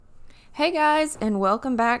Hey guys, and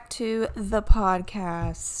welcome back to the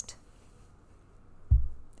podcast.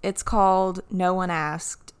 It's called No One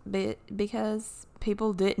Asked because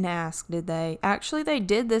people didn't ask, did they? Actually, they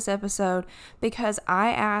did this episode because I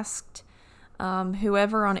asked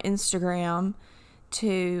whoever on Instagram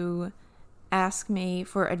to ask me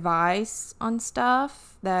for advice on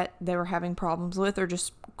stuff that they were having problems with, or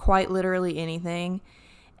just quite literally anything.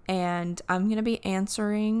 And I'm going to be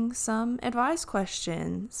answering some advice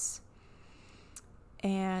questions.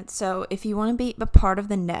 And so if you want to be a part of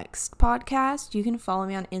the next podcast, you can follow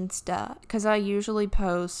me on Insta, because I usually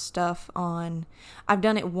post stuff on, I've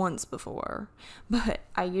done it once before, but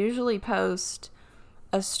I usually post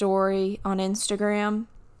a story on Instagram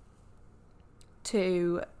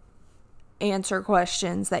to answer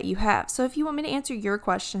questions that you have. So if you want me to answer your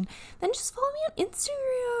question, then just follow me on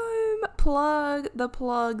Instagram. Plug the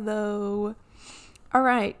plug though. All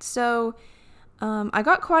right, so I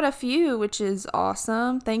got quite a few, which is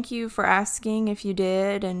awesome. Thank you for asking if you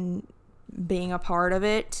did and being a part of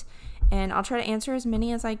it. And I'll try to answer as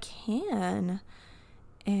many as I can.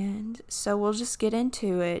 And so we'll just get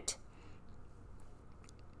into it.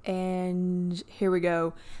 And here we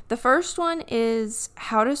go. The first one is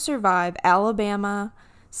how to survive Alabama/high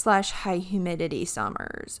humidity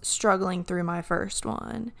summers. Struggling through my first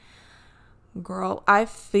one. Girl, I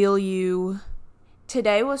feel you.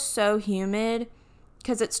 Today was so humid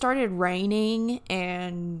because it started raining,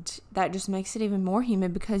 and that just makes it even more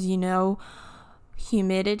humid because,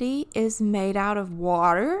 humidity is made out of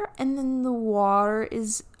water, and then the water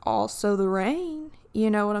is also the rain. You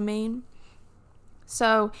know what I mean?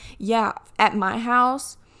 So, yeah, at my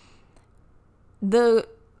house, the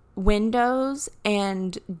windows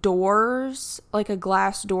and doors, like a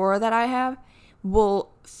glass door that I have,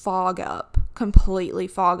 will completely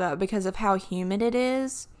fog up because of how humid it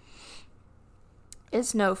is.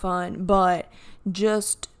 It's no fun, but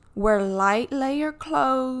just wear light layer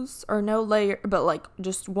clothes, or no layer, but like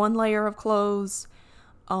just one layer of clothes.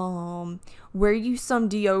 Wear you some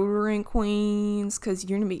deodorant, queens, because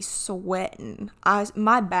you're gonna be sweating.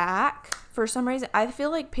 My back, for some reason, I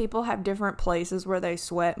feel like people have different places where they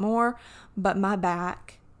sweat more, but my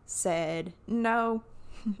back said no.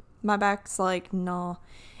 My back's like, no.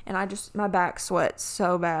 And my back sweats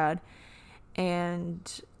so bad.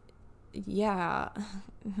 And yeah,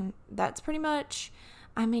 that's pretty much,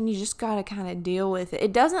 you just gotta kind of deal with it.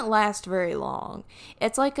 It doesn't last very long.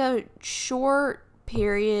 It's like a short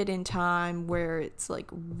period in time where it's like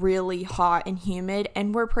really hot and humid,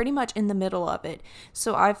 and we're pretty much in the middle of it.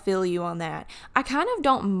 So I feel you on that. I kind of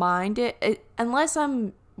don't mind it unless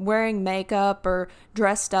I'm wearing makeup or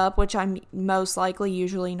dressed up, which I'm most likely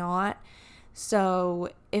usually not. So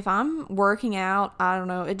if I'm working out, I don't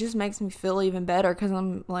know, it just makes me feel even better because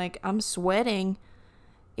I'm sweating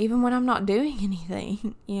even when I'm not doing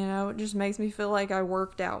anything. It just makes me feel like I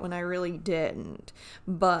worked out when I really didn't.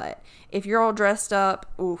 But if you're all dressed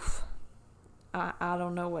up, oof, I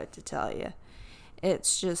don't know what to tell you.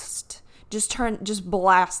 It's just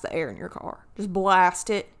blast the air in your car. Just blast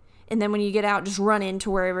it. And then when you get out, just run into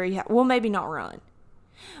wherever you have. Well, maybe not run.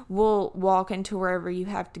 We'll walk into wherever you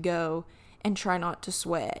have to go and try not to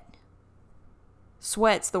sweat.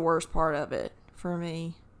 Sweat's the worst part of it for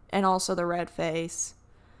me. And also the red face.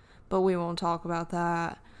 But we won't talk about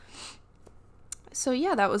that. So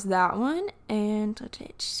yeah, that was that one. And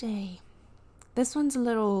let's see. This one's a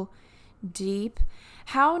little deep.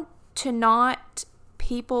 How to not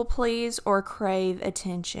people please or crave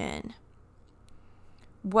attention.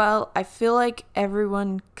 Well, I feel like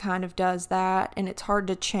everyone kind of does that, and it's hard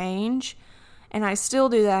to change, and I still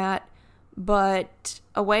do that, but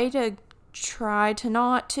a way to try to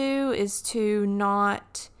not to is to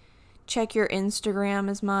not check your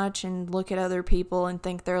Instagram as much and look at other people and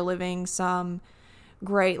think they're living some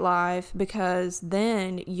great life, because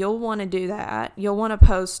then you'll want to do that. You'll want to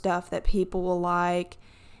post stuff that people will like,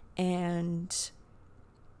 and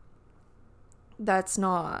that's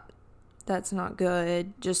not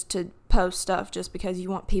good, just to post stuff just because you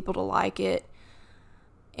want people to like it.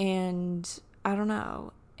 And I don't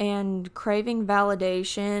know. And craving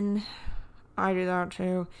validation, I do that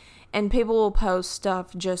too. And people will post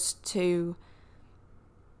stuff just to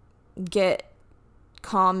get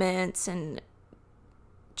comments and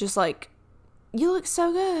just like, you look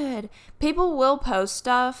so good. People will post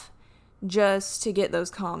stuff just to get those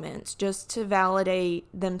comments, just to validate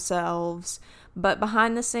themselves. But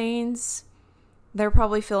behind the scenes, they're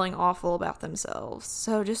probably feeling awful about themselves.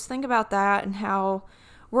 So just think about that and how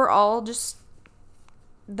we're all just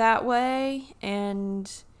that way. And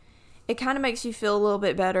it kind of makes you feel a little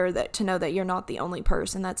bit better to know that you're not the only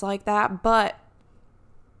person that's like that. But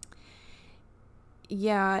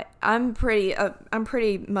Yeah, I'm pretty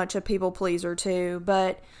much a people pleaser too,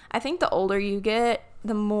 but I think the older you get,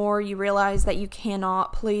 the more you realize that you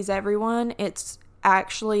cannot please everyone. It's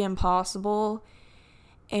actually impossible.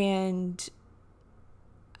 And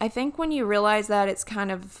I think when you realize that, it's kind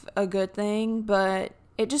of a good thing, but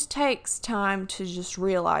it just takes time to just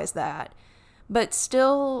realize that. But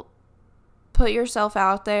still put yourself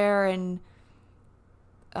out there and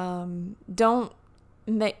don't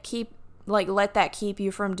let that keep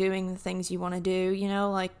you from doing the things you want to do,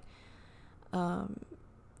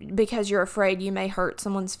 because you're afraid you may hurt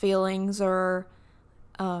someone's feelings or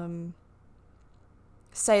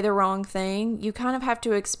say the wrong thing. You kind of have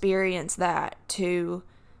to experience that to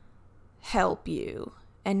help you,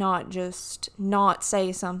 and not just not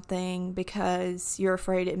say something because you're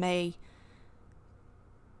afraid it may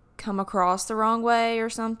come across the wrong way or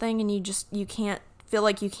something, and you can't feel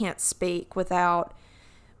like you can't speak without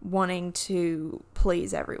wanting to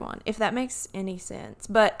please everyone, if that makes any sense.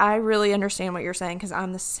 But I really understand what you're saying, because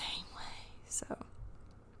I'm the same way. So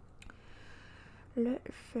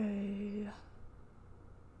let's see.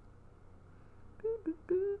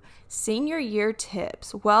 Senior year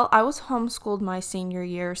tips. Well, I was homeschooled my senior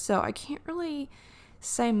year, so I can't really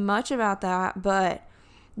say much about that, but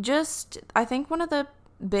I think one of the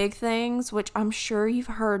big things, which I'm sure you've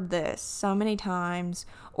heard this so many times,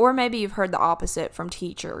 or maybe you've heard the opposite from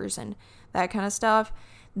teachers and that kind of stuff,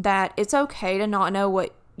 that it's okay to not know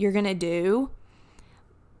what you're going to do.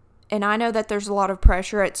 And I know that there's a lot of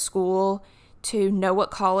pressure at school to know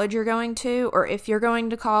what college you're going to, or if you're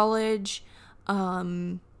going to college.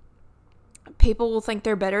 People will think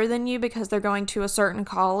they're better than you because they're going to a certain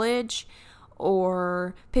college,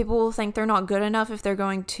 or people will think they're not good enough if they're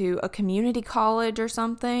going to a community college or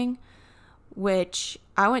something, which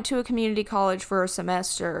I went to a community college for a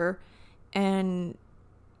semester, and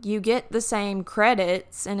you get the same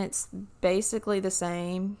credits, and it's basically the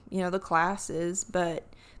same, the classes, but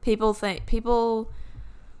people think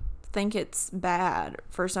it's bad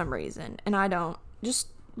for some reason, and I don't. Just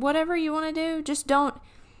whatever you want to do, just don't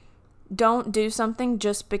do something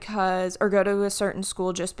just because, or go to a certain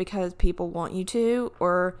school just because people want you to,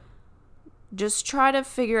 or just try to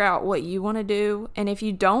figure out what you want to do. And if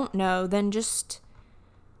you don't know, then just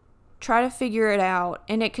try to figure it out.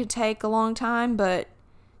 And it could take a long time, but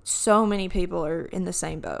so many people are in the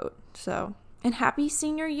same boat. So, and happy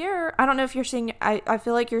senior year. I don't know if you're I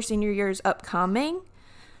feel like your senior year is upcoming,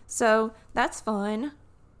 so that's fun,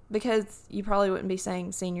 because you probably wouldn't be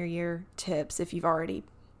saying senior year tips if you've already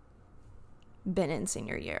been in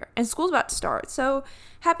senior year. And school's about to start. So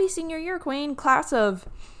happy senior year, Queen. Class of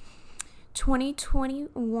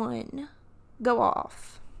 2021. Go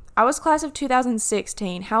off. I was class of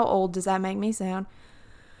 2016. How old does that make me sound?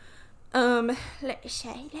 Let's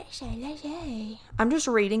say. I'm just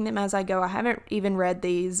reading them as I go. I haven't even read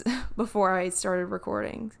these before I started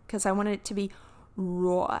recording, because I wanted it to be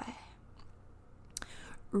raw.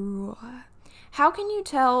 How can you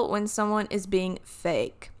tell when someone is being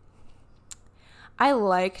fake? I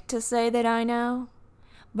like to say that I know,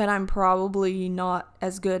 but I'm probably not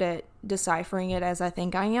as good at deciphering it as I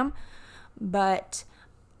think I am. But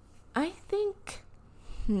I think,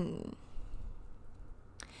 you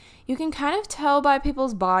can kind of tell by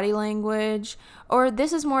people's body language, or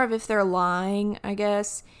this is more of if they're lying, I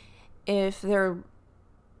guess. If they're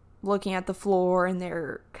looking at the floor and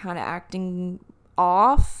they're kind of acting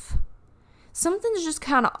off. Something's just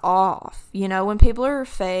kind of off, when people are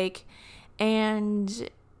fake. And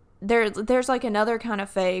there's like another kind of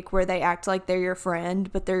fake where they act like they're your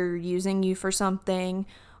friend, but they're using you for something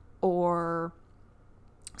or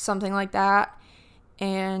something like that.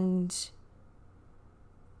 And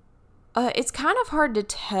it's kind of hard to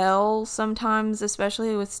tell sometimes,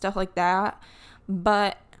 especially with stuff like that.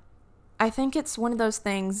 But I think it's one of those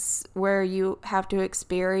things where you have to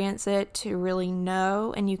experience it to really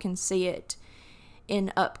know, and you can see it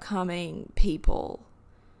in upcoming people.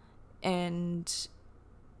 And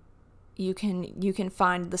you can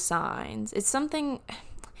find the signs. It's something,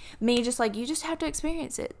 you just have to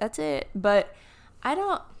experience it. That's it. But I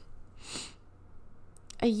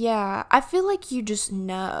feel like you just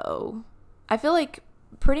know. I feel like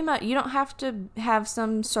pretty much you don't have to have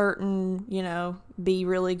some certain, be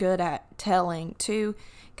really good at telling to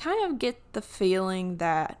kind of get the feeling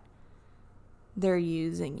that they're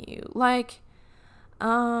using you. Like,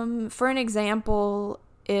 for an example,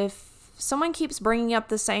 if someone keeps bringing up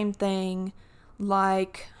the same thing,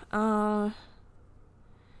 like,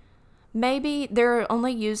 maybe they're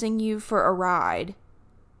only using you for a ride.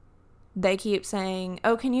 They keep saying,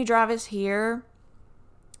 oh, can you drive us here?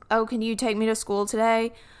 Oh, can you take me to school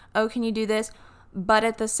today? Oh, can you do this? But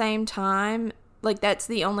at the same time, like, that's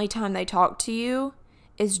the only time they talk to you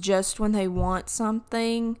is just when they want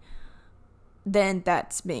something, then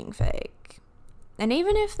that's being fake. And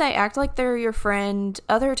even if they act like they're your friend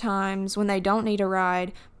other times when they don't need a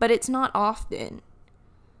ride, but it's not often.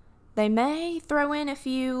 They may throw in a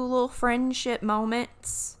few little friendship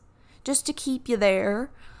moments just to keep you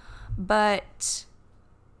there, but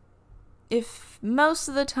if most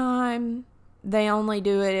of the time they only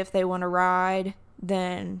do it if they want to ride,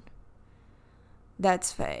 then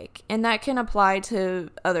that's fake. And that can apply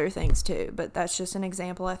to other things too, but that's just an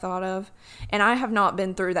example I thought of. And I have not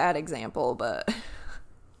been through that example, but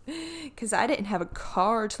because I didn't have a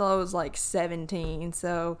car till I was like 17,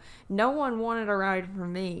 so no one wanted a ride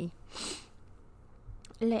from me.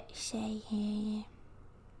 Let's see here.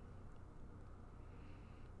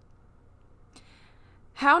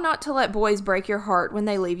 How not to let boys break your heart when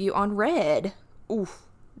they leave you on red. Oof,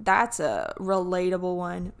 that's a relatable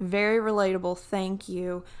one. Very relatable. Thank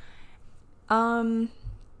you.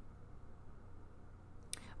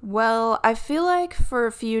 Well, I feel like for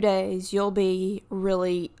a few days you'll be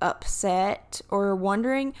really upset or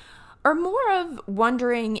wondering, or more of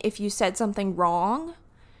wondering if you said something wrong,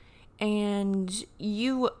 and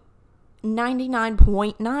you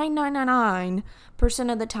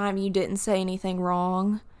 99.9999% of the time you didn't say anything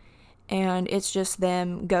wrong, and it's just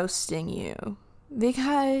them ghosting you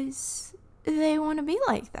because they want to be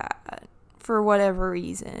like that for whatever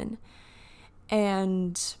reason.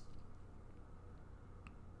 And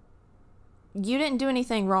you didn't do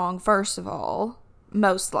anything wrong, first of all,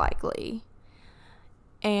 most likely.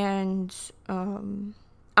 And I'm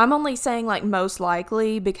only saying like most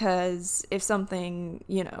likely because if something,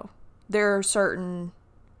 there are certain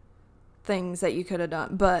things that you could have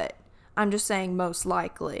done, but I'm just saying most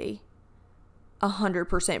likely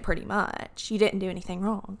 100% pretty much. You didn't do anything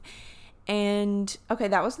wrong. And okay,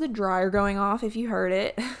 that was the dryer going off if you heard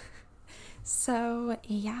it. So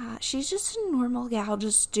yeah, she's just a normal gal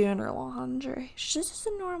just doing her laundry. She's just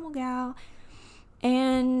a normal gal.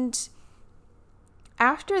 And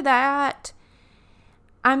after that,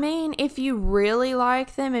 I mean, if you really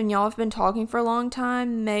like them and y'all have been talking for a long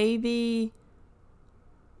time, maybe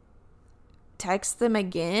text them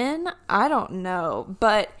again. I don't know,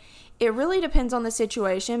 but it really depends on the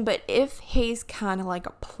situation. But if he's kind of like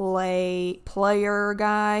a player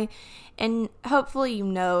guy, and hopefully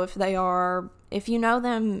if they are, if you know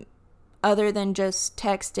them other than just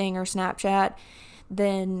texting or Snapchat,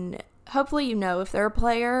 then hopefully if they're a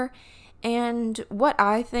player. And what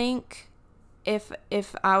I think, if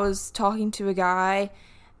I was talking to a guy,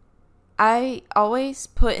 I always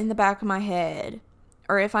put in the back of my head,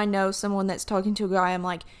 or if I know someone that's talking to a guy, I'm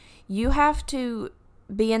like, you have to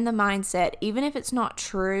be in the mindset, even if it's not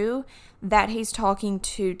true, that he's talking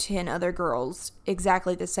to 10 other girls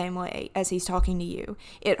exactly the same way as he's talking to you.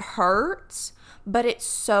 It hurts, but it's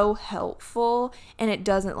so helpful and it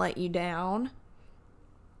doesn't let you down.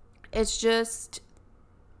 It's just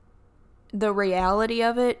the reality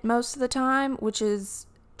of it most of the time, which is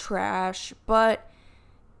trash, but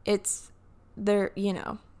it's there, you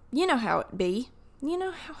know how it be.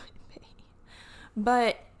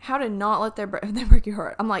 But how to not let them break your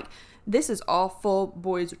heart. I'm like, this is awful,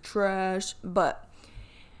 boys are trash, but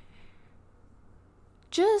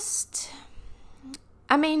just,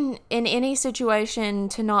 I mean, in any situation,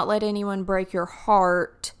 to not let anyone break your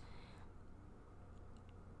heart.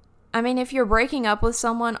 I mean, if you're breaking up with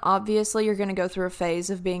someone, obviously you're going to go through a phase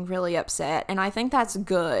of being really upset, and I think that's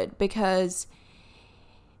good because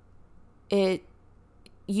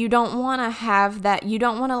you don't want to have that, you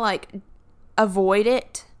don't want to like avoid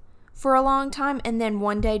it for a long time and then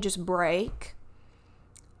one day just break,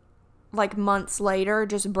 like months later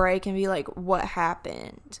just break and be like, what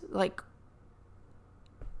happened? Like,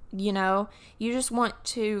 you just want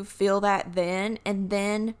to feel that then, and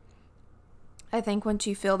then I think once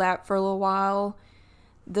you feel that for a little while,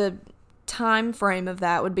 the time frame of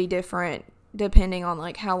that would be different depending on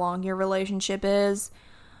like how long your relationship is.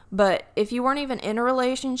 But if you weren't even in a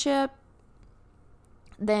relationship,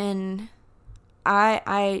 then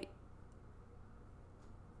I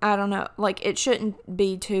don't know, like it shouldn't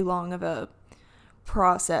be too long of a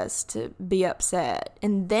process to be upset.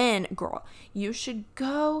 And then, girl, you should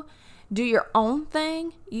go do your own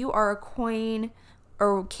thing. You are a queen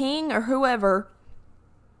or king or whoever,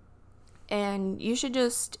 and you should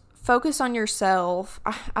just focus on yourself.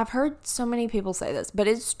 I've heard so many people say this, but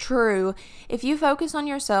it's true. If you focus on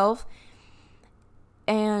yourself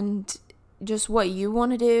and just what you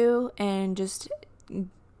want to do and just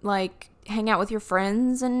like hang out with your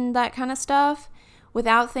friends and that kind of stuff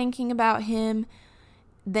without thinking about him,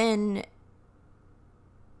 then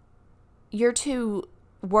you're too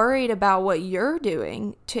worried about what you're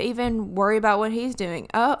doing to even worry about what he's doing.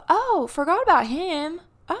 Oh, forgot about him.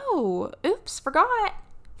 Oh, oops, forgot.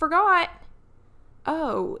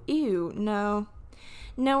 Oh, ew, no,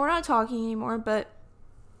 we're not talking anymore, but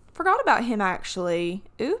forgot about him actually.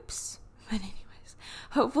 Oops. But anyways,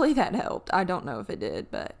 hopefully that helped. I don't know if it did,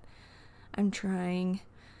 but I'm trying.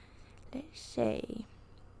 Let's see.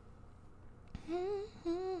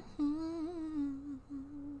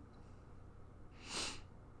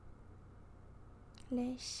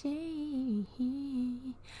 Let's see.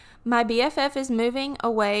 My BFF is moving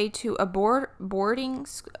away to a boarding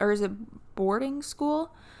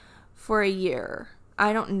school for a year.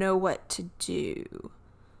 I don't know what to do.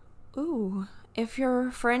 Ooh, if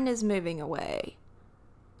your friend is moving away.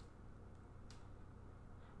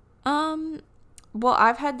 Well,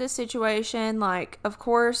 I've had this situation, like, of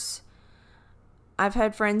course, I've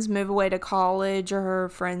had friends move away to college or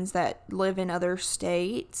friends that live in other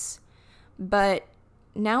states, but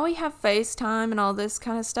now we have FaceTime and all this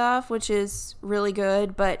kind of stuff, which is really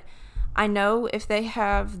good, but I know if they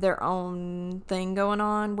have their own thing going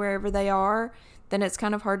on wherever they are, then it's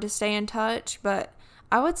kind of hard to stay in touch, but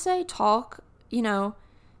I would say talk,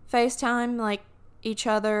 FaceTime, like, each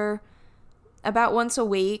other about once a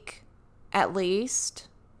week, at least.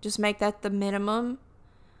 Just make that the minimum.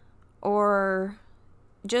 Or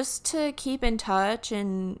just to keep in touch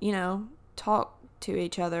and, talk to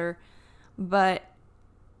each other. But,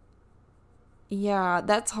 yeah,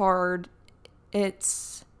 that's hard.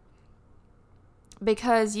 It's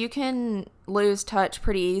because you can lose touch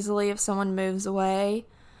pretty easily if someone moves away.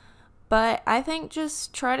 But I think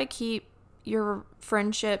just try to keep your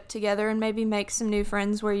friendship together and maybe make some new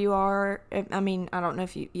friends where you are. I mean, I don't know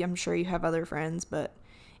if I'm sure you have other friends, but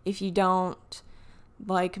if you don't,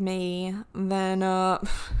 like me, then,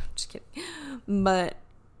 just kidding. But,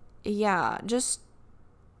 yeah, just,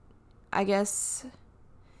 I guess,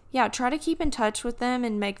 yeah, try to keep in touch with them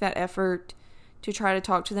and make that effort to try to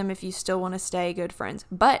talk to them if you still want to stay good friends.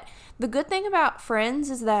 But the good thing about friends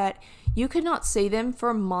is that you could not see them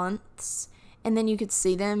for months, and then you could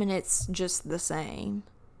see them and it's just the same.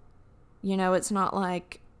 It's not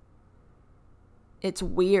like it's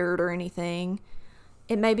weird or anything.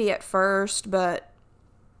 It may be at first, but,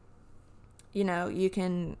 you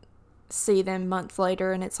can see them months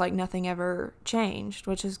later and it's like nothing ever changed,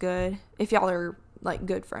 which is good. If y'all are, like,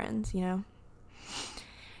 good friends,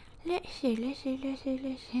 Let's see.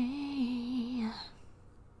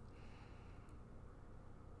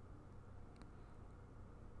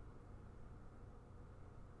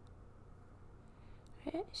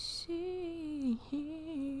 Let's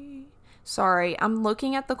see. Sorry, I'm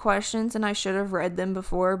looking at the questions and I should have read them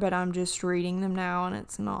before, but I'm just reading them now and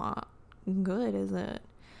it's not good, is it?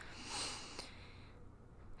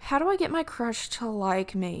 How do I get my crush to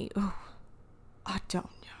like me? Ooh, I don't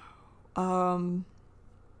know.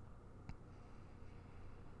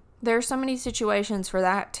 There are so many situations for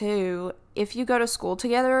that too. If you go to school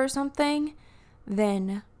together or something,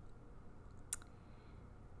 then,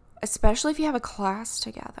 especially if you have a class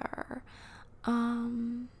together,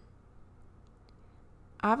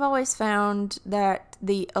 I've always found that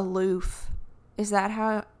the aloof, is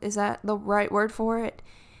that the right word for it?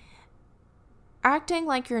 Acting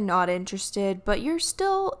like you're not interested, but you're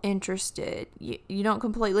still interested. You don't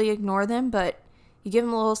completely ignore them, but you give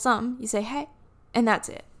them a little something. You say, hey, and that's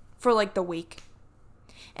it for like the week.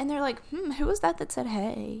 And they're like, who was that said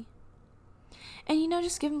hey? And,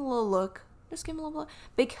 just give them a little look. Just give them a little look.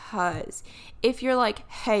 Because if you're like,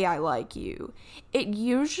 hey, I like you, it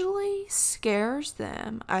usually scares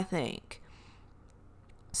them, I think.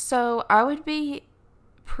 So I would be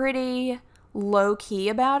pretty low-key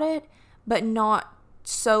about it, but not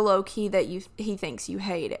so low-key that he thinks you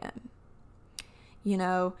hate him.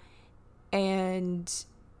 And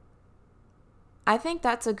I think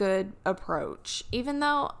that's a good approach. Even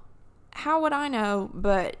though, how would I know?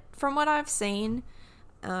 But from what I've seen,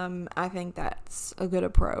 I think that's a good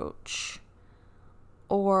approach.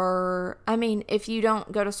 Or, if you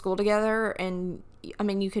don't go to school together and,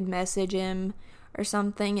 you could message him or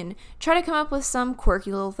something and try to come up with some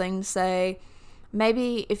quirky little thing to say.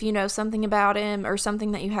 Maybe if you know something about him or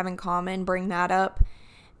something that you have in common, bring that up.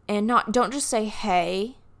 And don't just say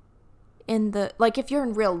hey. If you're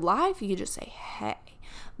in real life, you could just say hey.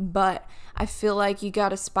 But I feel like you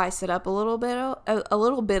gotta spice it up a little bit.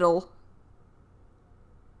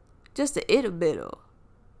 Just a ittle bittle.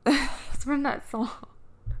 It's from that song.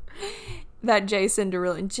 That Jason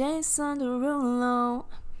Derulo.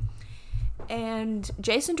 And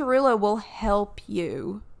Jason Derulo will help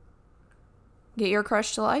you get your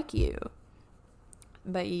crush to like you.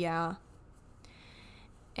 But yeah,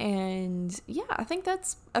 And yeah, I think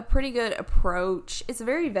that's a pretty good approach. It's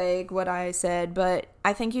very vague what I said, but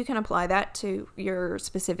I think you can apply that to your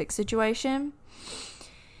specific situation.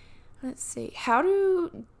 Let's see. How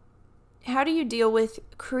do you deal with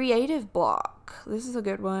creative block? This is a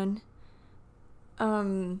good one.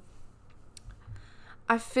 I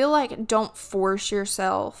feel like don't force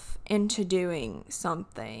yourself into doing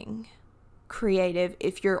something creative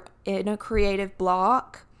if you're in a creative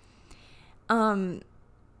block.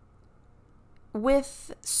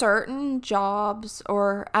 With certain jobs,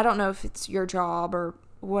 or I don't know if it's your job or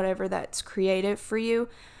whatever that's creative for you,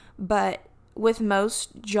 but with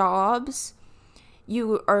most jobs,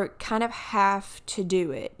 you are kind of have to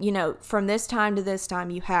do it. From this time to this time,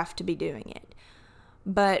 you have to be doing it.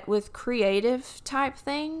 But with creative type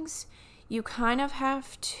things, you kind of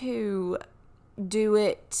have to do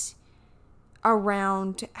it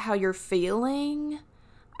around how you're feeling,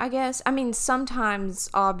 I guess. I mean, sometimes,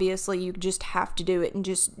 obviously, you just have to do it and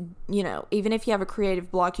just, even if you have a creative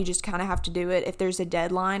block, you just kind of have to do it if there's a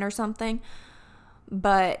deadline or something.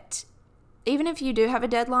 But even if you do have a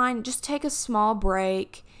deadline, just take a small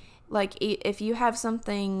break. Like, if you have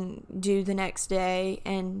something due the next day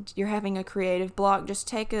and you're having a creative block, just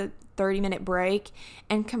take a 30-minute break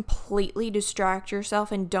and completely distract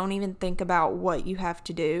yourself and don't even think about what you have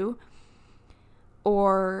to do.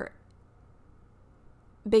 Or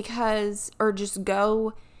just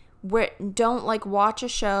go don't watch a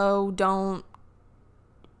show, don't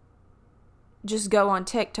just go on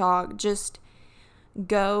TikTok, just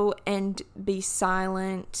go and be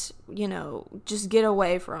silent, just get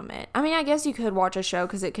away from it. I mean, I guess you could watch a show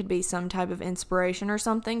because it could be some type of inspiration or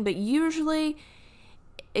something, but usually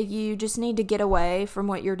you just need to get away from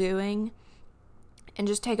what you're doing and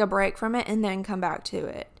just take a break from it and then come back to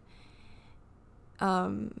it.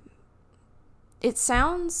 It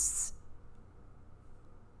sounds,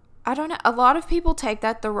 I don't know, a lot of people take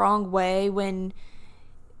that the wrong way when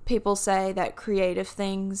people say that creative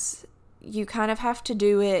things, you kind of have to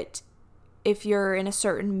do it if you're in a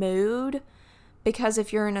certain mood, because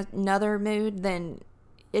if you're in another mood, then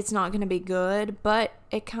it's not going to be good. But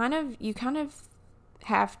you kind of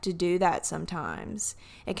have to do that sometimes.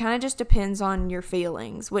 It kind of just depends on your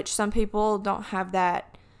feelings, which some people don't have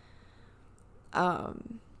that.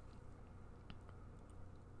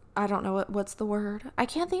 I don't know what's the word. I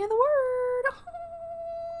can't think of the word.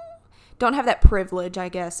 Don't have that privilege, I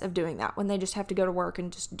guess, of doing that when they just have to go to work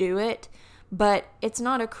and just do it. But it's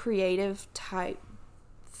not a creative type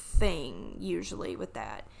thing usually with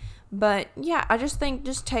that. But yeah, I just think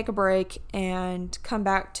just take a break and come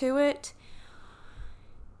back to it.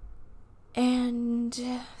 And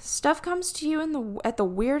stuff comes to you at the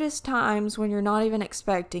weirdest times when you're not even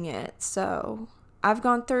expecting it. So I've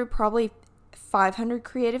gone through probably 500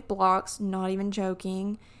 creative blocks, not even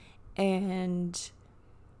joking. And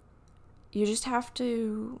you just have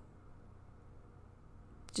to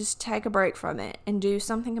just take a break from it and do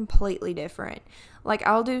something completely different. Like,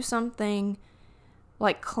 I'll do something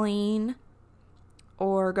like clean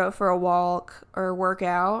or go for a walk or work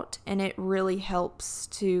out, and it really helps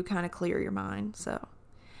to kind of clear your mind. So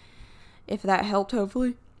if that helped,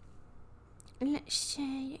 hopefully. Let's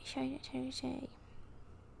see.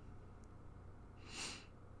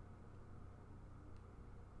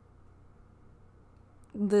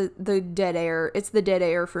 The dead air. It's the dead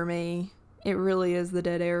air for me. It really is the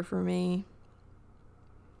dead air for me.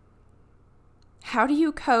 How do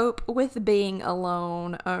you cope with being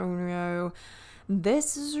alone? Oh no.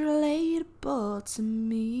 This is relatable to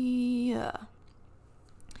me.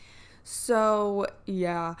 So,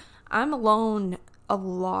 yeah. I'm alone a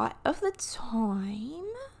lot of the time.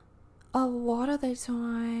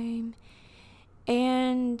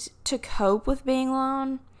 And to cope with being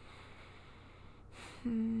alone,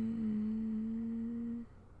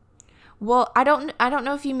 well, I don't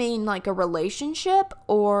know if you mean like a relationship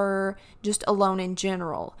or just alone in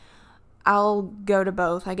general. I'll go to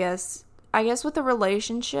both, I guess. I guess with a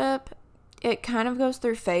relationship, it kind of goes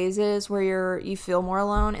through phases where you feel more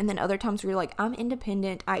alone, and then other times where you're like, I'm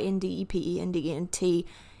independent, INDEPENDENT,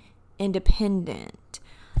 independent.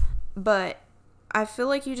 But I feel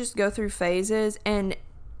like you just go through phases, and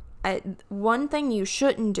one thing you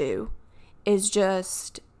shouldn't do is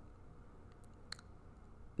just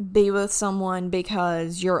be with someone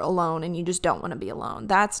because you're alone and you just don't want to be alone.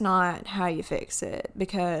 That's not how you fix it,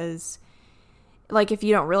 because like if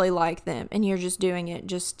you don't really like them and you're just doing it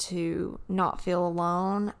just to not feel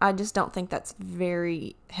alone, I just don't think that's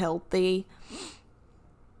very healthy.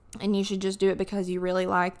 And you should just do it because you really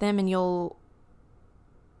like them, and you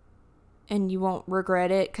won't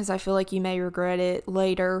regret it, because I feel like you may regret it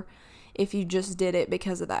later if you just did it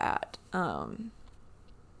because of that.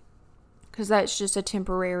 Because that's just a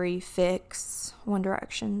temporary fix. One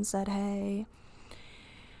Direction said, hey.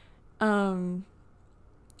 And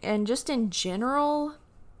just in general,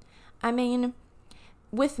 I mean,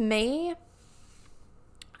 with me,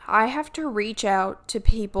 I have to reach out to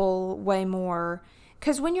people way more.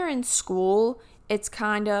 Because when you're in school, it's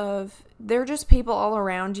kind of, they're just people all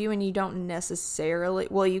around you, and you don't necessarily,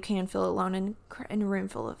 well, you can feel alone in a room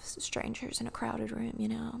full of strangers in a crowded room, you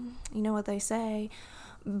know what they say.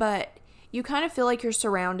 But you kind of feel like you're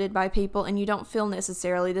surrounded by people, and you don't feel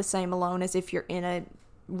necessarily the same alone as if you're in a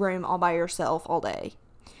room all by yourself all day.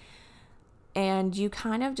 And you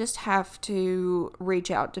kind of just have to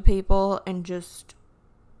reach out to people and just,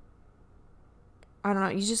 I don't know,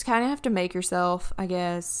 you just kind of have to make yourself, I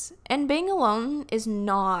guess. And being alone is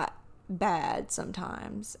not bad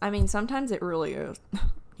sometimes. I mean, sometimes it really is,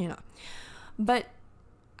 But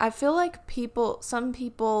I feel like some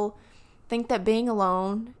people think that being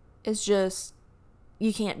alone is just,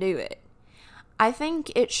 you can't do it. I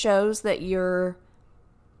think it shows that you're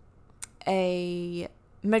a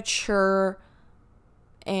mature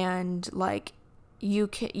and like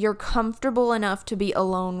you're comfortable enough to be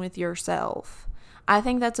alone with yourself. I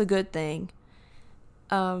think that's a good thing.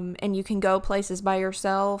 And you can go places by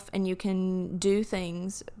yourself, and you can do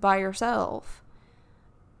things by yourself.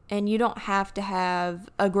 And you don't have to have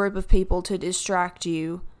a group of people to distract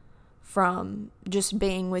you from just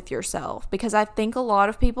being with yourself. Because I think a lot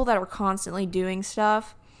of people that are constantly doing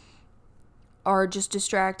stuff are just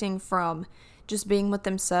distracting from just being with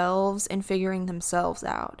themselves and figuring themselves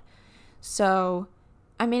out. So,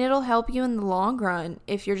 I mean, it'll help you in the long run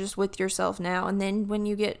if you're just with yourself now. And then when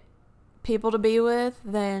you get people to be with,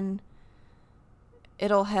 then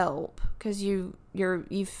it'll help because you've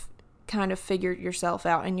kind of figured yourself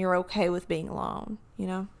out and you're okay with being alone,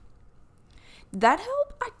 Did that help?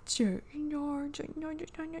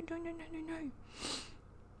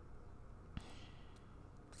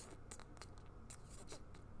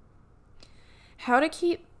 How to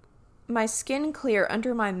keep my skin clear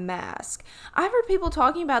under my mask. I've heard people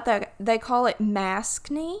talking about that. They call it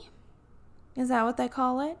maskne. Is that what they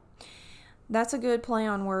call it? That's a good play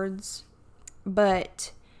on words.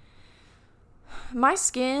 But my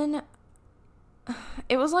skin,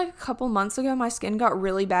 it was like a couple months ago, my skin got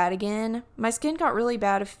really bad again. My skin got really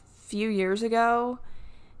bad a few years ago.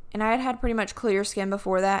 And I had pretty much clear skin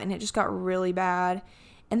before that. And it just got really bad.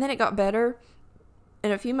 And then it got better.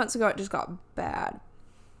 And a few months ago, it just got bad.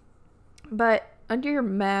 But under your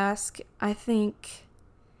mask, I think,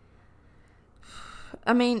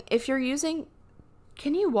 I mean, if you're using,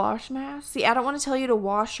 can you wash masks? See, I don't want to tell you to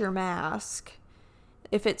wash your mask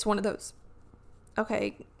if it's one of those.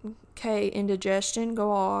 Okay, indigestion,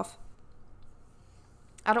 go off.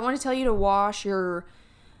 I don't want to tell you to wash your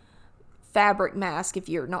fabric mask if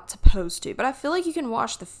you're not supposed to. But I feel like you can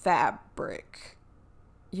wash the fabric,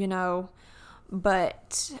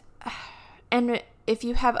 But, and if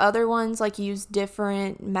you have other ones, like use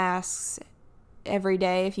different masks every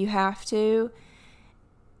day if you have to.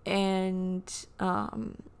 And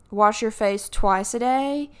wash your face twice a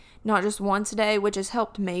day, not just once a day, which has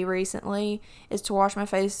helped me recently, is to wash my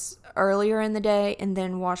face earlier in the day and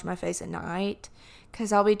then wash my face at night.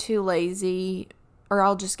 Because I'll be too lazy, or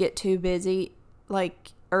I'll just get too busy,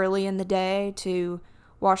 like early in the day to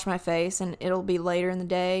wash my face, and it'll be later in the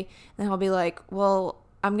day, and I'll be like, well,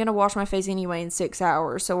 I'm gonna wash my face anyway in 6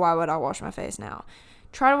 hours, so why would I wash my face now?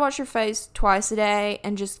 Try to wash your face twice a day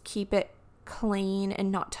and just keep it clean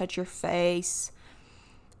and not touch your face.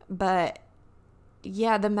 But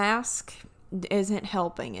yeah, the mask isn't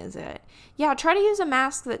helping, is it? Yeah, try to use a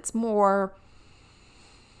mask that's more,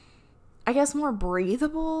 I guess, more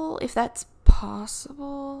breathable, if that's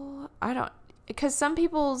possible. Because some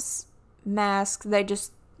people's masks, they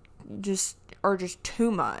just are just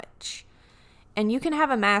too much. And you can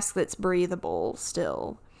have a mask that's breathable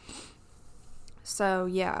still. So,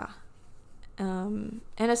 yeah. And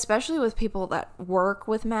especially with people that work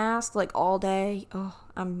with masks, like, all day. Oh,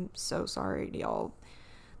 I'm so sorry to y'all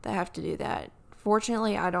that have to do that.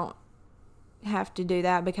 Fortunately, I don't have to do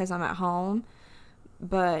that because I'm at home.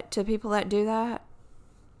 But to people that do that,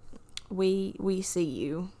 we see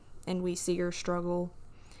you. And we see your struggle.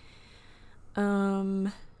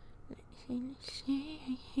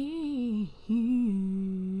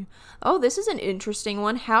 Oh, this is an interesting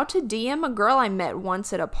one. How to DM a girl I met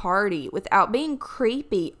once at a party without being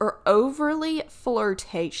creepy or overly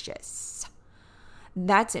flirtatious.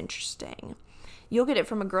 That's interesting. You'll get it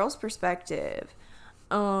from a girl's perspective.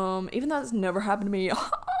 Even though it's never happened to me.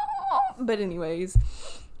 But anyways,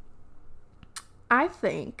 I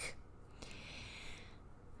think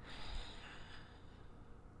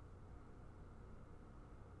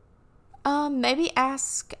Maybe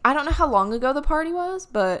ask, I don't know how long ago the party was,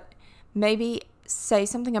 but maybe say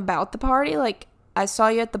something about the party. Like, I saw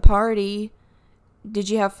you at the party. Did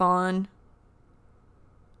you have fun?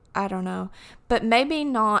 I don't know. But maybe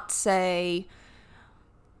not say,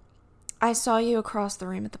 I saw you across the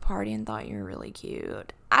room at the party and thought you were really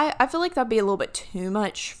cute. I feel like that'd be a little bit too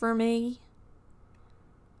much for me.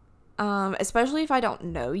 Especially if I don't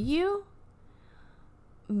know you.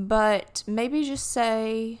 But maybe just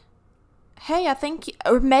say, hey, I think,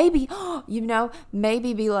 or maybe,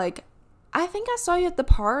 maybe be like, I think I saw you at the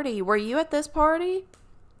party. Were you at this party?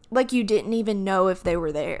 Like you didn't even know if they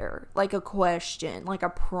were there. Like a question, like a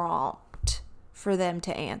prompt for them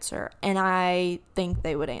to answer. And I think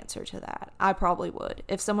they would answer to that. I probably would.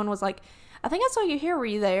 If someone was like, I think I saw you here. Were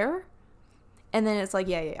you there? And then it's like,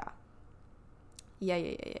 yeah.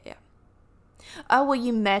 Oh, well,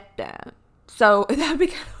 you met them. So that'd be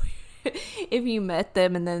kind of weird if you met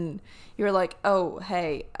them and then you're like, oh,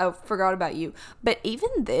 hey, I forgot about you. But even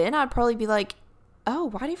then, I'd probably be like, oh,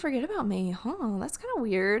 why do you forget about me? Huh, that's kind of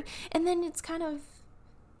weird. And then it's kind of,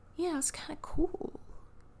 it's kind of cool.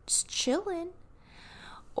 Just chilling.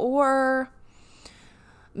 Or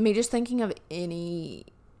me just thinking of any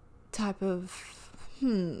type of,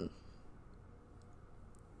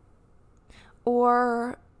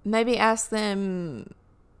 Or maybe ask them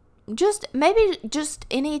just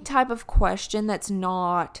any type of question that's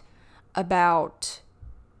not about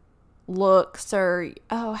looks or,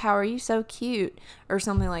 oh, how are you so cute or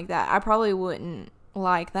something like that. I probably wouldn't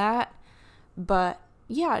like that. But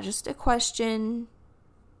yeah, just a question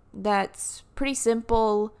that's pretty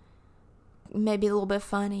simple, maybe a little bit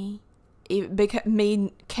funny. Because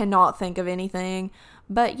me cannot think of anything.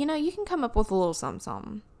 But, you can come up with a little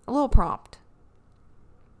something. A little prompt.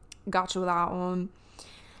 Gotcha with that one.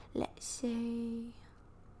 Let's see.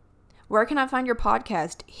 Where can I find your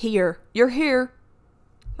podcast? Here. You're here.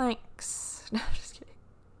 Thanks. No, I'm just kidding.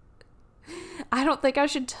 I don't think I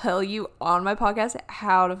should tell you on my podcast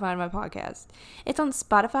how to find my podcast. It's on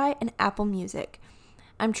Spotify and Apple Music.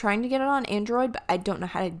 I'm trying to get it on Android, but I don't know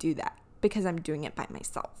how to do that because I'm doing it by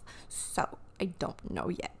myself. So I don't know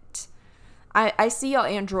yet. I see y'all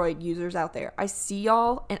Android users out there. I see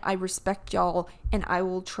y'all and I respect y'all and I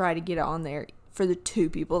will try to get it on there for the 2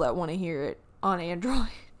 people that want to hear it on Android.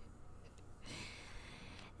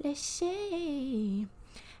 Let's see.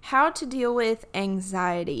 How to deal with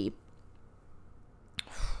anxiety.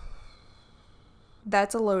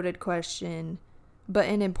 That's a loaded question, but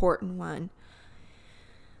an important one.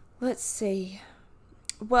 Let's see.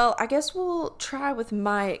 Well, I guess we'll try with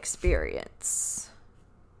my experience.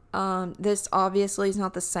 This obviously is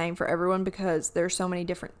not the same for everyone because there's so many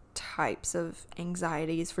different types of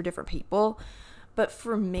anxieties for different people. But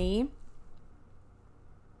for me,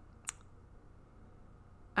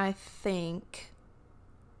 I think,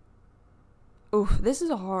 this is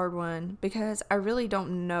a hard one because I really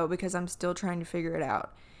don't know because I'm still trying to figure it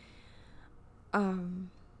out.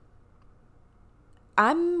 I'm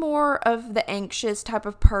more of the anxious type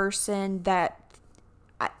of person that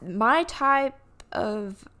my type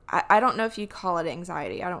of, I don't know if you call it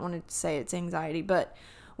anxiety. I don't want to say it's anxiety, but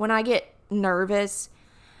when I get nervous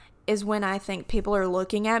is when I think people are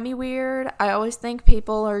looking at me weird. I always think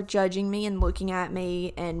people are judging me and looking at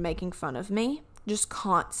me and making fun of me just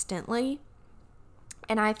constantly.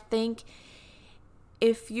 And I think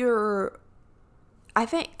I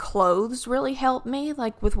think clothes really help me,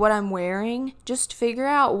 like with what I'm wearing. Just figure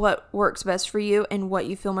out what works best for you and what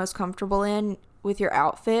you feel most comfortable in with your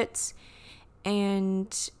outfits.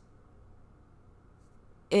 And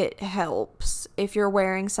it helps if you're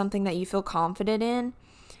wearing something that you feel confident in.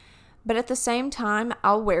 But at the same time,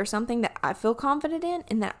 I'll wear something that I feel confident in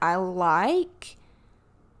and that I like,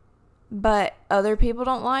 but other people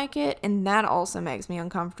don't like it, and that also makes me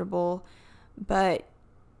uncomfortable. But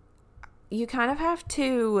you kind of have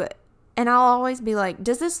to, and I'll always be like,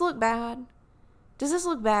 does this look bad? Does this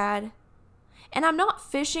look bad? And I'm not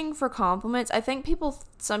fishing for compliments. I think people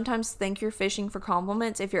sometimes think you're fishing for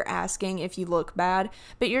compliments if you're asking if you look bad,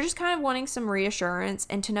 but you're just kind of wanting some reassurance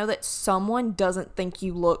and to know that someone doesn't think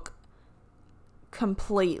you look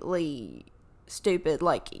completely stupid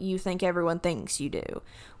like you think everyone thinks you do,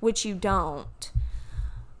 which you don't.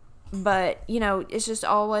 But, it's just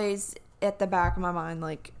always at the back of my mind,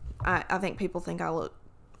 like, I think people think I look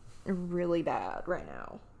really bad right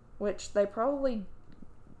now, which they probably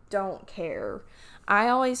don't care. I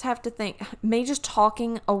always have to think, me just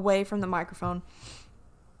talking away from the microphone,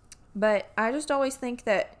 but I just always think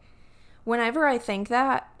that whenever I think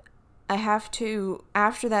that, I have to,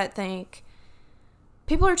 after that, think,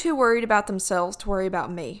 people are too worried about themselves to worry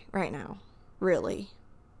about me right now, really.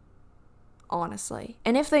 honestly.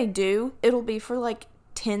 And if they do, it'll be for like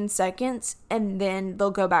 10 seconds and then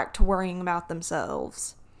they'll go back to worrying about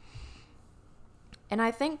themselves. And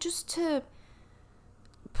I think just to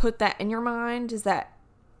put that in your mind is that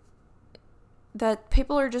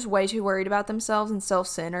people are just way too worried about themselves and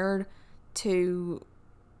self-centered to,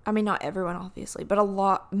 I mean, not everyone obviously, but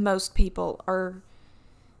most people are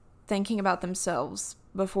thinking about themselves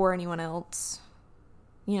before anyone else,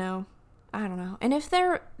 you know. I don't know. And if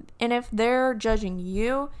they're judging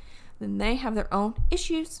you, then they have their own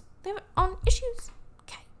issues. They have their own issues.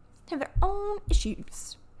 Okay. They have their own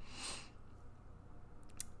issues.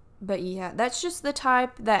 But yeah, that's just the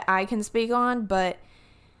type that I can speak on, but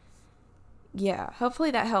yeah,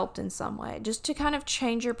 hopefully that helped in some way. Just to kind of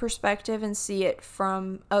change your perspective and see it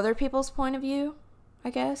from other people's point of view,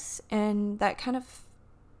 I guess. And that kind of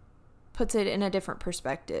puts it in a different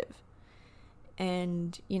perspective.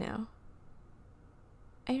 And, you know,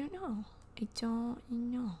 I don't know.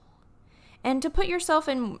 And to put yourself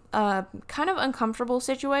in kind of uncomfortable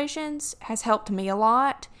situations has helped me a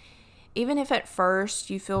lot. Even if at first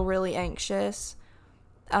you feel really anxious,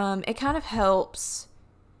 it kind of helps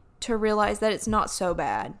to realize that it's not so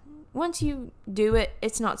bad. Once you do it,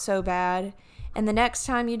 it's not so bad. And the next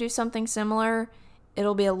time you do something similar,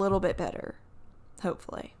 it'll be a little bit better,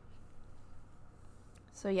 hopefully.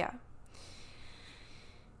 So yeah.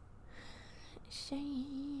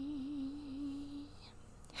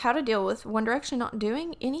 How to deal with One Direction not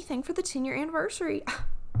doing anything for the 10-year anniversary.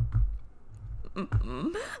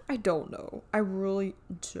 I don't know. I really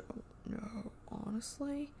don't know,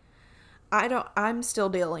 honestly. I'm still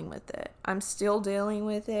dealing with it.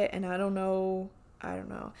 And I don't know.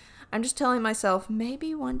 I'm just telling myself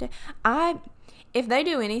maybe one day. If they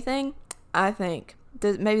do anything, I think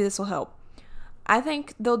maybe this will help. I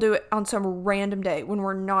think they'll do it on some random day when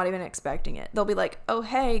we're not even expecting it. They'll be like, oh,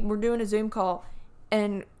 hey, we're doing a Zoom call,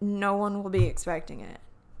 and no one will be expecting it.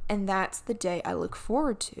 And that's the day I look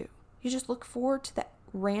forward to. You just look forward to that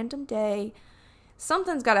random day.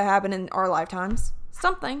 Something's got to happen in our lifetimes.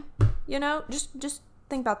 Something, you know? Just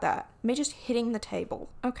think about that. Me just hitting the table.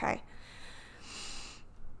 Okay.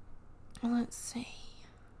 Let's see.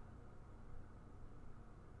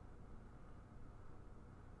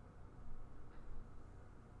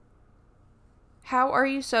 How are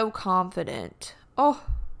you so confident? Oh,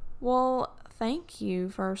 well, thank you,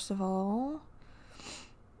 first of all.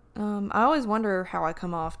 I always wonder how I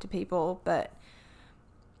come off to people, but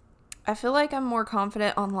I feel like I'm more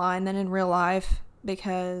confident online than in real life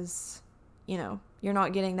because, you know, you're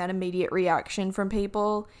not getting that immediate reaction from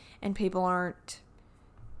people and people aren't,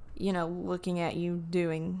 you know, looking at you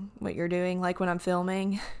doing what you're doing, like when I'm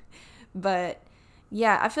filming. But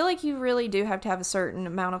yeah, I feel like you really do have to have a certain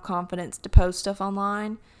amount of confidence to post stuff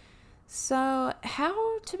online. So,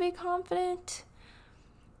 how to be confident?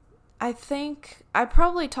 I think I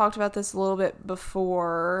probably talked about this a little bit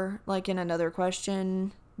before, like in another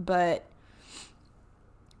question, but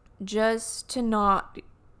just to not,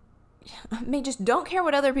 I mean, just don't care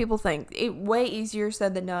what other people think. Way easier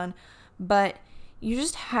said than done, but you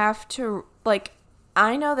just have to, like,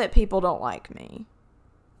 I know that people don't like me.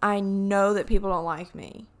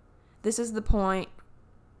 This is the point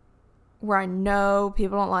where I know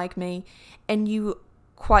people don't like me, and you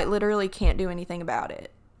quite literally can't do anything about it.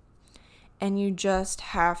 And you just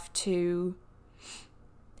have to,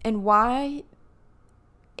 and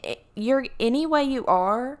you're any way you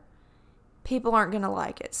are, people aren't going to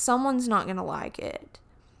like it. Someone's not going to like it.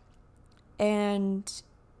 And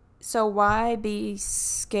so why be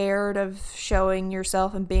scared of showing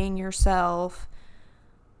yourself and being yourself?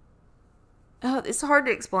 It's hard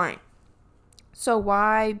to explain. So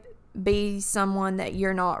why be someone that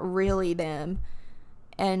you're not really them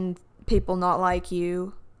and people not like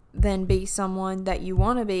you, than be someone that you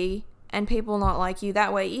want to be and people not like you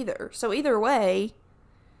that way either. So either way,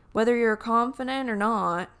 whether you're confident or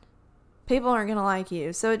not, people aren't going to like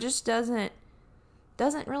you. So it just doesn't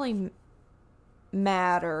really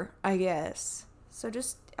matter, I guess. So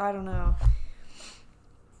just, I don't know.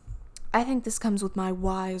 I think this comes with my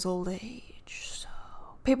wise old age. So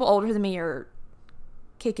people older than me are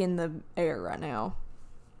kicking the air right now.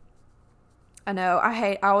 I know.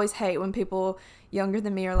 I always hate when people younger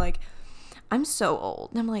than me are like, I'm so old.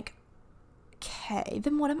 And I'm like, okay,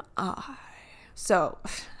 then what am I? So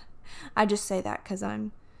I just say that because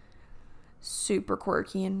I'm super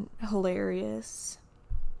quirky and hilarious.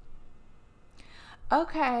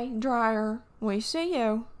 Okay, Dryer, we see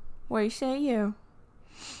you.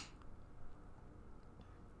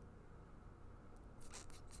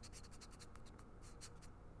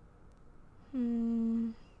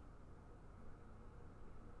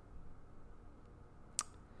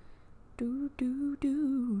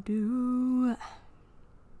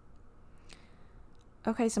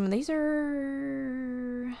 Okay, some of these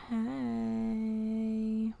are...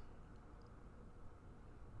 Hey.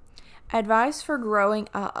 Advice for growing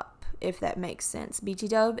up, if that makes sense. BT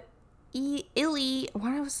Dub, Illy.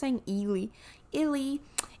 Why was I saying Ely?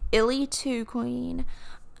 Illy 2 Queen.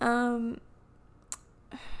 Well,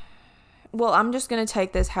 I'm just going to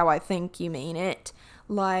take this how I think you mean it.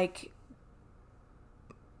 Like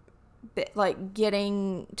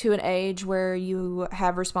getting to an age where you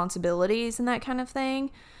have responsibilities and that kind of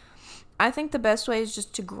thing. I think the best way is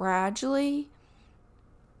just to gradually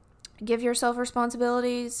give yourself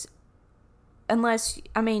responsibilities. Unless,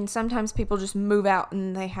 sometimes people just move out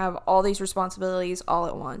and they have all these responsibilities all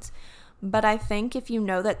at once. But I think if you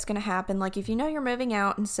know that's going to happen, like if you know you're moving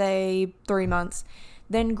out in, say, 3 months,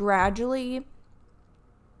 then gradually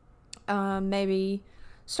maybe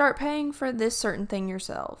start paying for this certain thing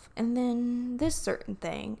yourself, and then this certain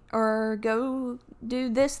thing, or go do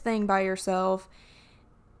this thing by yourself,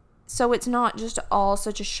 so it's not just all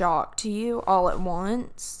such a shock to you all at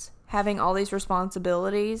once, having all these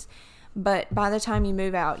responsibilities, but by the time you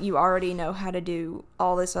move out, you already know how to do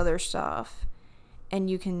all this other stuff, and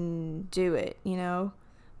you can do it,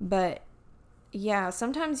 but yeah,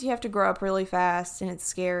 sometimes you have to grow up really fast, and it's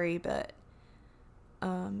scary, but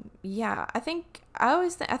yeah, I think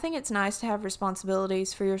it's nice to have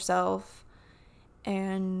responsibilities for yourself,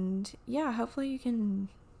 and yeah, hopefully you can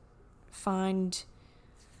find,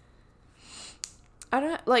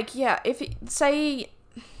 say,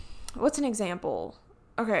 what's an example?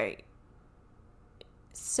 Okay,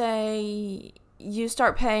 say you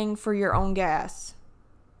start paying for your own gas,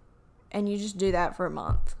 and you just do that for a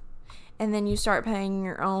month, and then you start paying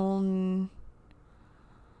your own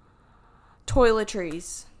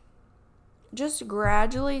toiletries. Just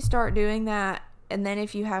gradually start doing that, and then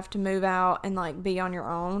if you have to move out and be on your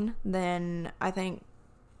own, then I think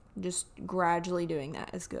just gradually doing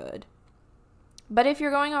that is good. But if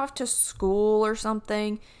you're going off to school or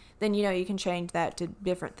something, then you can change that to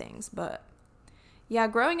different things. But yeah,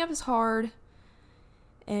 growing up is hard,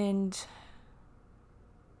 and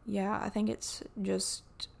yeah, I think it's just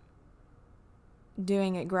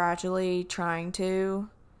doing it gradually, trying to,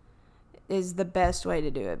 is the best way to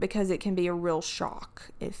do it, because it can be a real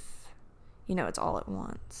shock if it's all at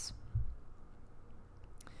once.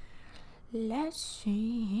 Let's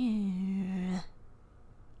see.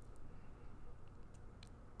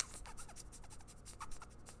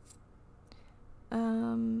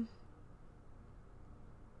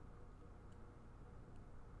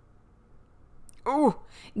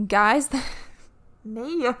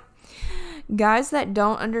 Guys that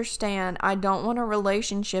don't understand, I don't want a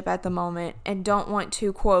relationship at the moment and don't want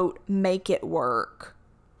to, quote, make it work.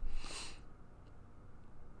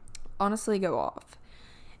 Honestly, go off.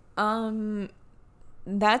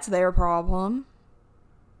 That's their problem.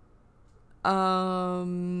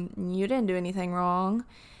 You didn't do anything wrong.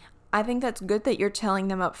 I think that's good that you're telling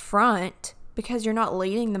them up front, because you're not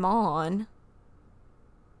leading them on.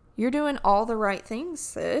 You're doing all the right things,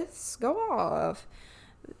 sis. Go off.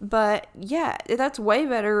 But yeah, that's way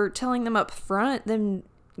better telling them up front than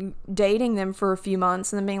dating them for a few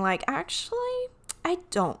months and then being like, actually, I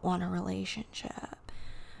don't want a relationship.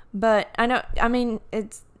 But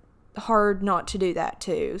it's hard not to do that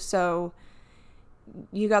too. So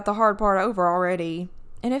you got the hard part over already.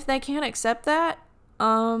 And if they can't accept that,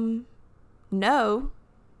 no,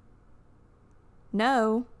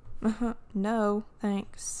 no,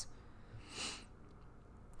 thanks.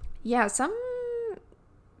 Yeah, some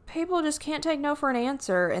people just can't take no for an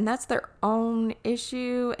answer, and that's their own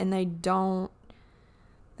issue, and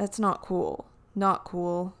that's not cool. Not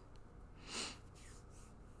cool.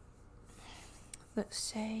 Let's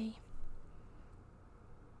see.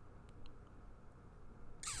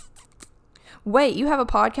 Wait, you have a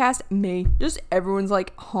podcast? Me. Just everyone's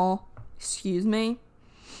like, huh? Excuse me?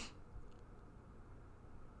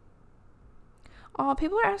 Oh,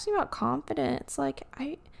 people are asking about confidence. I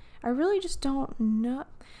really just don't know.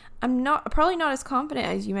 I'm probably not as confident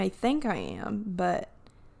as you may think I am, but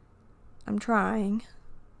I'm trying.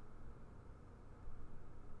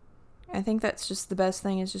 I think that's just the best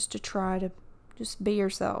thing, is just to try to just be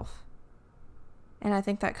yourself. And I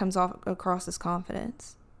think that comes across as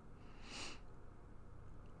confidence.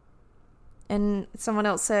 And someone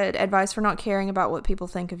else said, advice for not caring about what people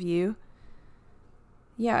think of you.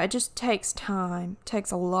 Yeah, it just takes time. It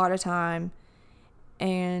takes a lot of time.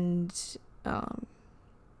 And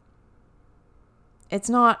it's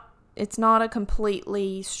not a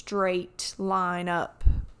completely straight line up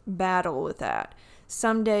battle with that.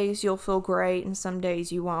 Some days you'll feel great and some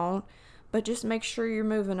days you won't. But just make sure you're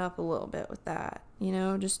moving up a little bit with that.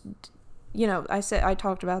 Just, I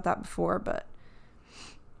talked about that before, but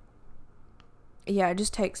yeah, it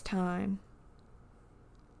just takes time.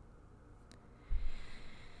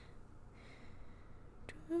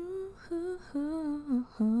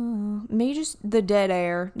 Me, just the dead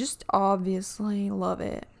air. Just obviously love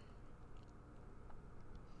it.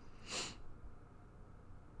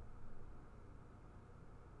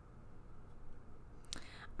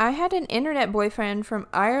 I had an internet boyfriend from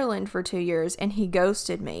Ireland for 2 years and he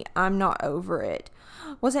ghosted me. I'm not over it.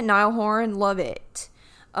 Was it Niall Horan? Love it.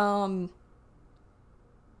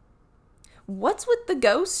 What's with the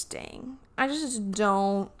ghosting? I just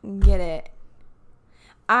don't get it.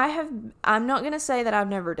 I'm not going to say that I've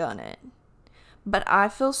never done it, but I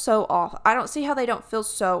feel so awful. I don't see how they don't feel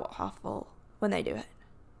so awful when they do it.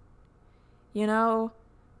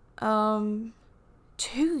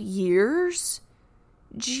 2 years?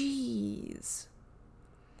 Jeez.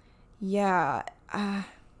 Yeah.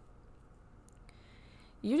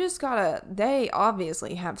 You just they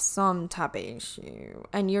obviously have some type of issue,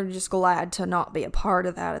 and you're just glad to not be a part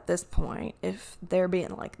of that at this point if they're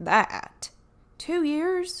being like that. 2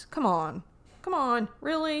 years? Come on.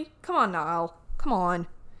 Really? Come on, Niall. Come on.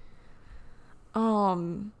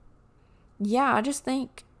 Yeah, I just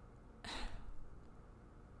think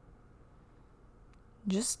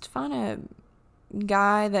just find a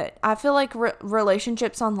guy that I feel like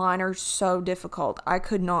relationships online are so difficult. I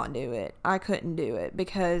could not do it. I couldn't do it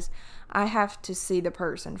because I have to see the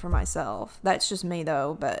person for myself. That's just me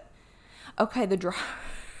though, but okay, the driver.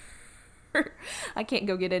 I can't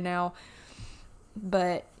go get it now.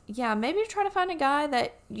 But yeah, maybe try to find a guy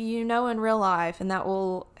that in real life and that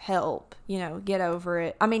will help, get over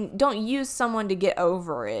it. I mean, don't use someone to get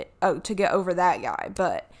over it. Oh, to get over that guy,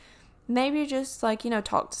 but maybe just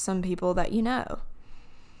talk to some people that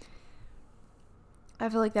I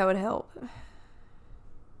feel like that would help.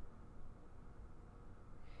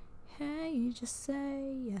 Hey, you just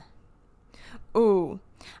say. Ooh,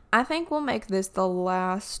 I think we'll make this the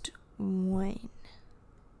last one.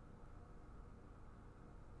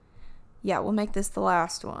 Yeah, we'll make this the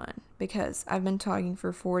last one because I've been talking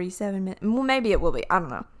for 47 minutes. Well, maybe it will be. I don't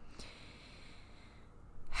know.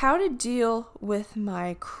 How to deal with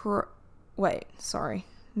my Wait, sorry.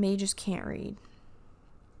 Me just can't read.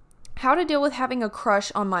 How to deal with having a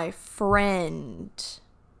crush on my friend.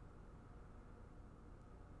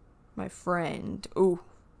 My friend. Ooh,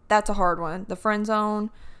 that's a hard one. The friend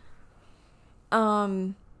zone.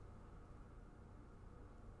 I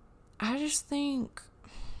just think...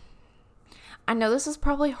 I know this is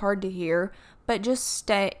probably hard to hear, but just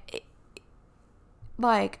stay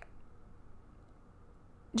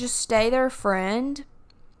their friend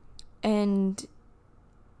and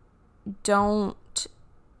don't,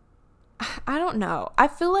 I don't know. I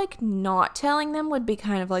feel like not telling them would be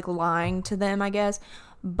kind of like lying to them, I guess.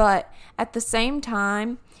 But at the same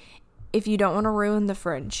time, if you don't want to ruin the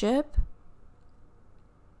friendship,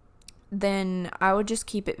 then I would just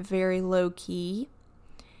keep it very low key.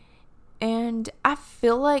 And I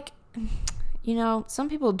feel like, some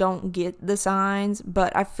people don't get the signs,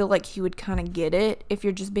 but I feel like he would kind of get it if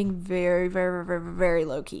you're just being very, very, very, very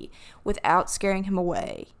low key without scaring him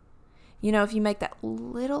away. If you make that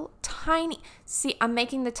little tiny, see, I'm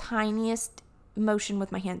making the tiniest motion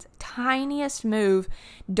with my hands, tiniest move.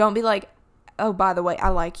 Don't be like, oh, by the way, I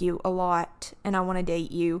like you a lot and I want to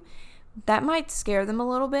date you. That might scare them a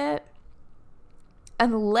little bit.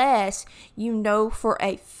 Unless you know for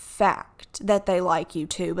a fact that they like you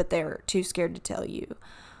too, but they're too scared to tell you.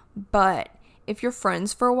 But if you're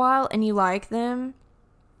friends for a while and you like them,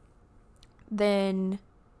 then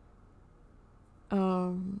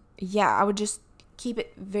yeah, I would just keep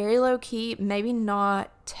it very low key. Maybe not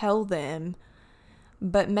tell them,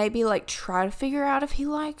 but maybe try to figure out if he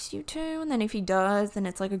likes you too. And then if he does, then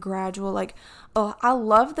it's a gradual oh, I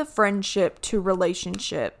love the friendship to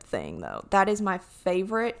relationship thing though. That is my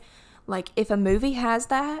favorite. If a movie has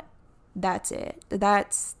that, that's it.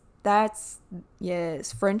 That's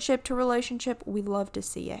yes, friendship to relationship. We love to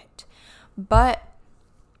see it.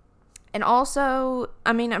 And also,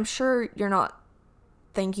 I mean, I'm sure you're not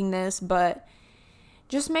thinking this, but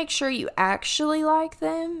just make sure you actually like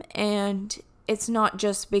them, and it's not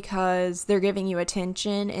just because they're giving you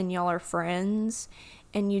attention and y'all are friends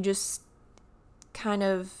and you just kind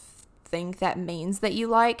of think that means that you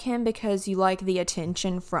like him because you like the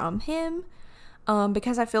attention from him.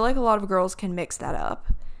 Because I feel like a lot of girls can mix that up.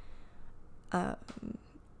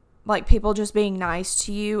 People just being nice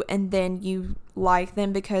to you and then you like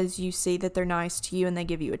them because you see that they're nice to you and they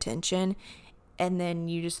give you attention. And then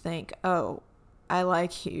you just think, oh, I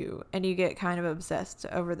like you and you get kind of obsessed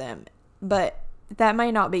over them. But that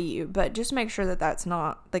may not be you, but just make sure that that's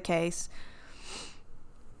not the case.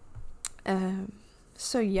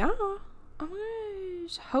 So yeah, oh my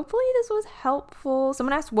gosh, hopefully this was helpful.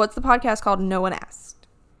 Someone asked, what's the podcast called? No one asked.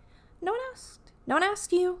 No one asked. No one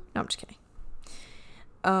asked you. No, I'm just kidding.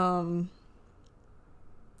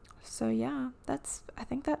 So yeah, I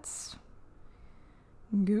think that's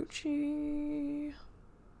Gucci.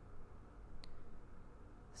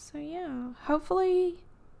 So yeah, hopefully,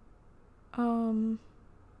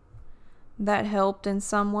 that helped in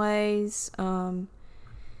some ways.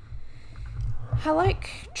 I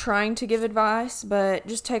like trying to give advice, but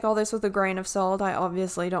just take all this with a grain of salt. I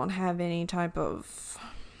obviously don't have any type of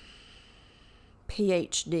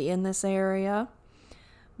PhD in this area.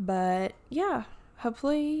 But yeah,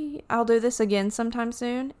 hopefully I'll do this again sometime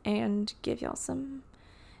soon and give y'all some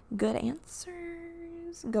good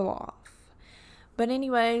answers. Go off. But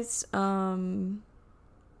anyways,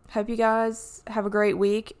 hope you guys have a great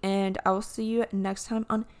week, and I will see you next time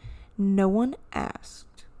on No One Asked.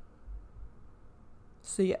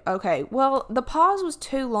 So yeah, okay, well, the pause was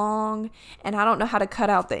too long, and I don't know how to cut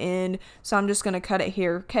out the end, so I'm just going to cut it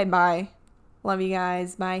here. Okay, bye. Love you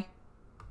guys. Bye.